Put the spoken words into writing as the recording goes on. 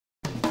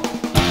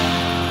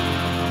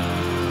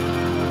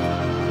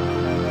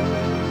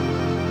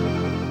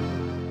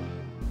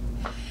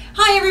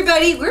Hi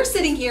everybody, we're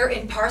sitting here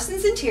in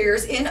Parsons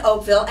Interiors in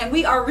Oakville and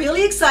we are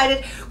really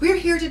excited. We're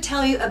here to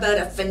tell you about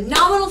a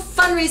phenomenal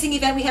fundraising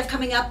event we have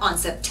coming up on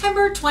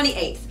September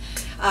 28th.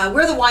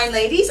 We're the Wine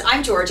Ladies.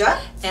 I'm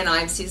Georgia. And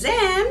I'm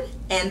Suzanne.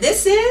 And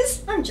this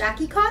is... I'm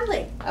Jackie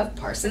Connolly. Of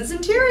Parsons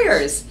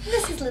Interiors. And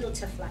this is Little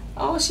Tiffly.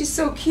 Oh, she's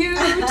so cute.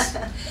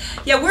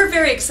 Yeah, we're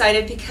very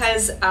excited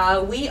because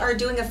we are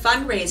doing a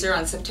fundraiser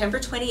on September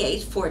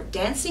 28th for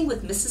Dancing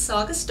with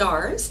Mississauga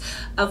Stars,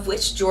 of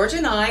which George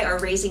and I are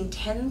raising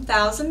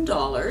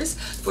 $10,000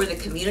 for the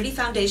Community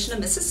Foundation of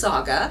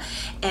Mississauga.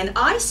 And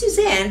I,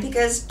 Suzanne,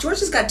 because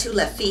George has got two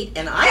left feet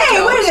and I Hey,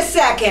 don't. wait a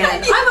second.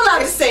 I'm allowed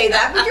to say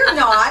that, but you're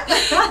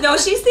not. No,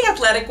 she's the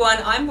athletic one.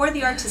 I'm more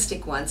the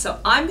artistic one. So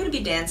I'm going to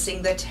be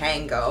dancing the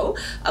tango,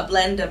 a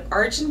blend of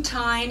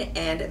Argentine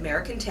and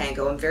American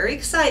tango. I'm very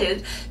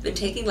excited. Been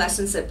taking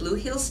lessons at Blue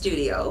Hill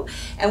Studio.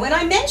 And when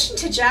I mentioned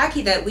to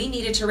Jackie that we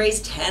needed to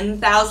raise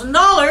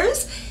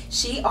 $10,000,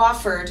 she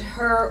offered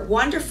her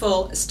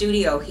wonderful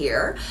studio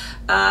here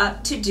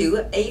to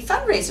do a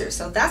fundraiser.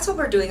 So that's what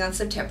we're doing on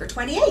September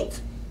 28th.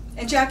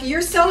 And Jackie,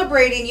 you're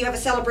celebrating, you have a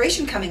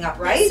celebration coming up,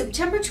 right? Yes,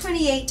 September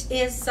 28th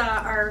is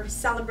our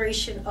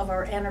celebration of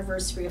our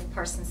anniversary of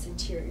Parsons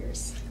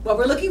Interiors. Well,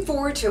 we're looking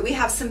forward to it. We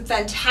have some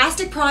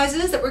fantastic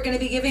prizes that we're going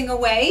to be giving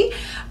away,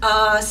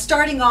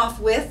 starting off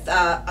with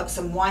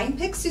some wine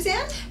picks,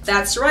 Suzanne?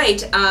 That's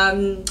right.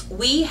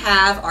 We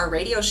have our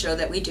radio show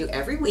that we do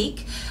every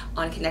week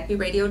on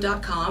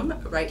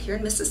connectmeradio.com right here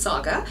in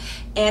Mississauga,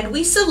 and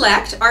we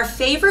select our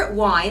favorite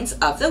wines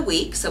of the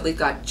week. So we've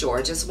got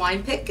George's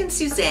wine pick and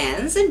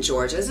Suzanne's and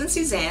George's and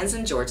Suzanne's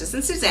and George's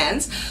and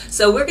Suzanne's.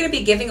 So we're going to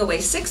be giving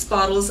away 6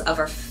 bottles of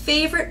our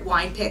favorite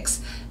wine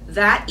picks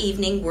that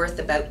evening, worth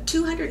about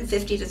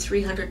 $250 to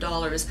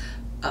 $300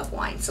 of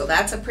wine. So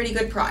that's a pretty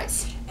good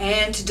prize.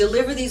 And to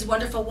deliver these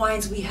wonderful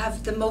wines, we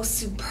have the most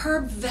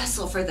superb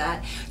vessel for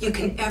that you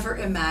can ever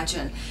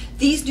imagine.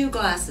 These new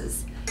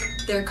glasses,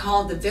 they're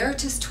called the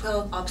Veritas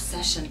 12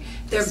 Obsession.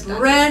 They're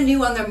brand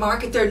new on the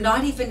market. They're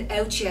not even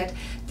out yet.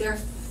 They're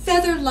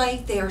feather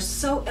light. They are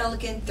so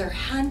elegant. They're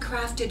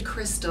handcrafted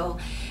crystal,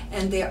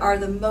 and they are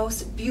the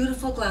most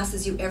beautiful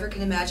glasses you ever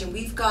can imagine.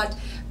 We've got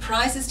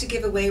prizes to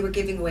give away. We're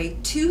giving away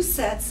 2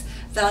 sets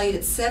valued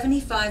at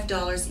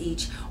 $75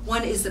 each.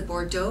 One is the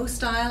Bordeaux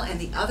style and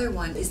the other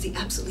one is the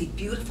absolutely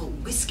beautiful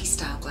whiskey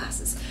style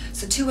glasses.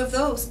 So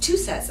 2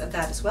 sets of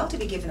that as well to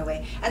be given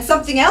away. And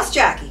something else,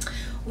 Jackie.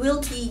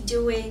 We'll be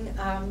doing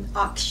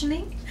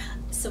auctioning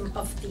some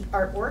of the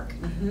artwork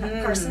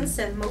at Parsons,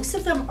 and most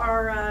of them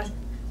are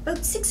about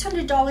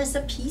 $600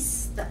 a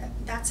piece.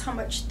 That's how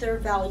much they're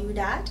valued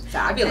at.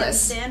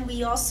 Fabulous. And then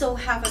we also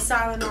have a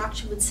silent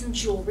auction with some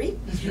jewelry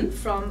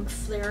from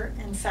Flair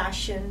and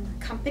Fashion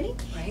Company.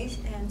 Right.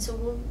 And so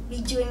we'll be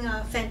doing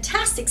a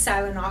fantastic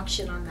silent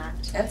auction on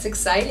that. That's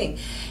exciting.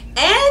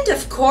 And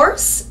of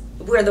course,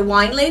 we're the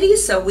Wine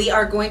Ladies, so we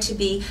are going to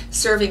be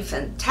serving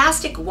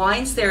fantastic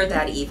wines there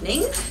that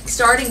evening,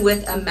 starting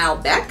with a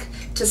Malbec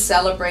to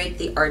celebrate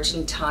the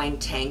Argentine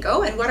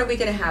tango. And what are we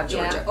going to have,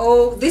 Georgia? Yeah.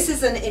 Oh, this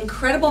is an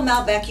incredible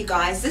Malbec, you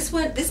guys. This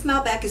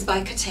Malbec is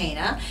by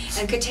Catena,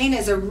 and Catena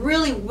is a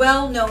really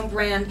well-known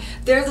brand.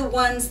 They're the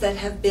ones that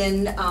have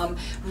been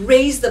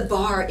raised the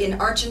bar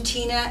in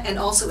Argentina and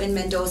also in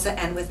Mendoza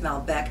and with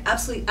Malbec.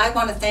 Absolutely, I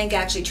want to thank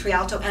actually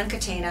Trialto and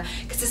Catena,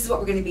 because this is what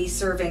we're going to be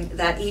serving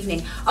that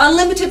evening.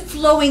 Unlimited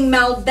flowing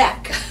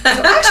Malbec. So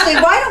actually,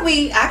 why don't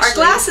we actually our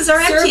glasses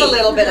are serve empty. a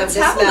little bit Let's of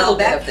this have a little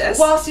bit Malbec of this.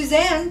 while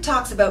Suzanne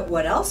talks about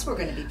what else we're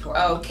going to be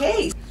pouring.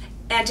 Okay.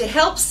 And to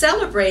help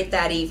celebrate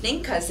that evening,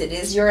 because it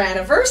is your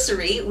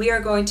anniversary, we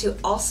are going to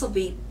also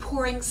be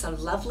pouring some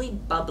lovely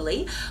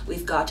bubbly.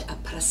 We've got a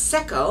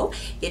Prosecco.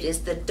 It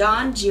is the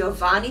Don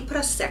Giovanni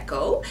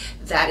Prosecco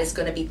that is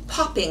going to be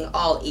popping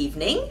all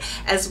evening,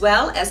 as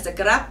well as the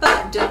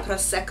Grappa de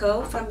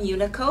Prosecco from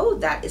Unico.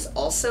 That is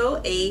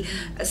also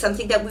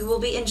something that we will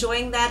be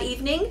enjoying that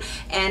evening,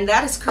 and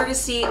that is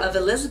courtesy of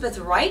Elizabeth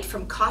Wright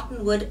from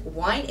Cottonwood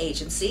Wine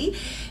Agency.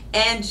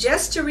 And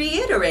just to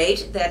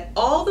reiterate that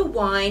all the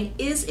wine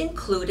is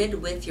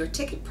included with your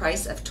ticket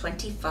price of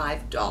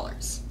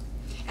 $25.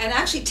 And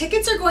actually,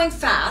 tickets are going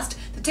fast.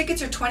 The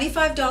tickets are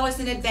 $25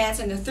 in advance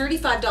and they're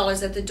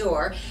 $35 at the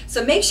door.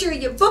 So make sure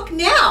you book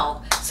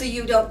now so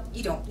you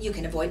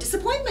can avoid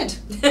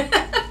disappointment.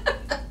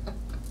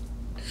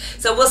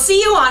 So we'll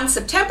see you on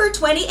September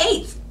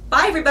 28th.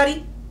 Bye,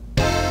 everybody.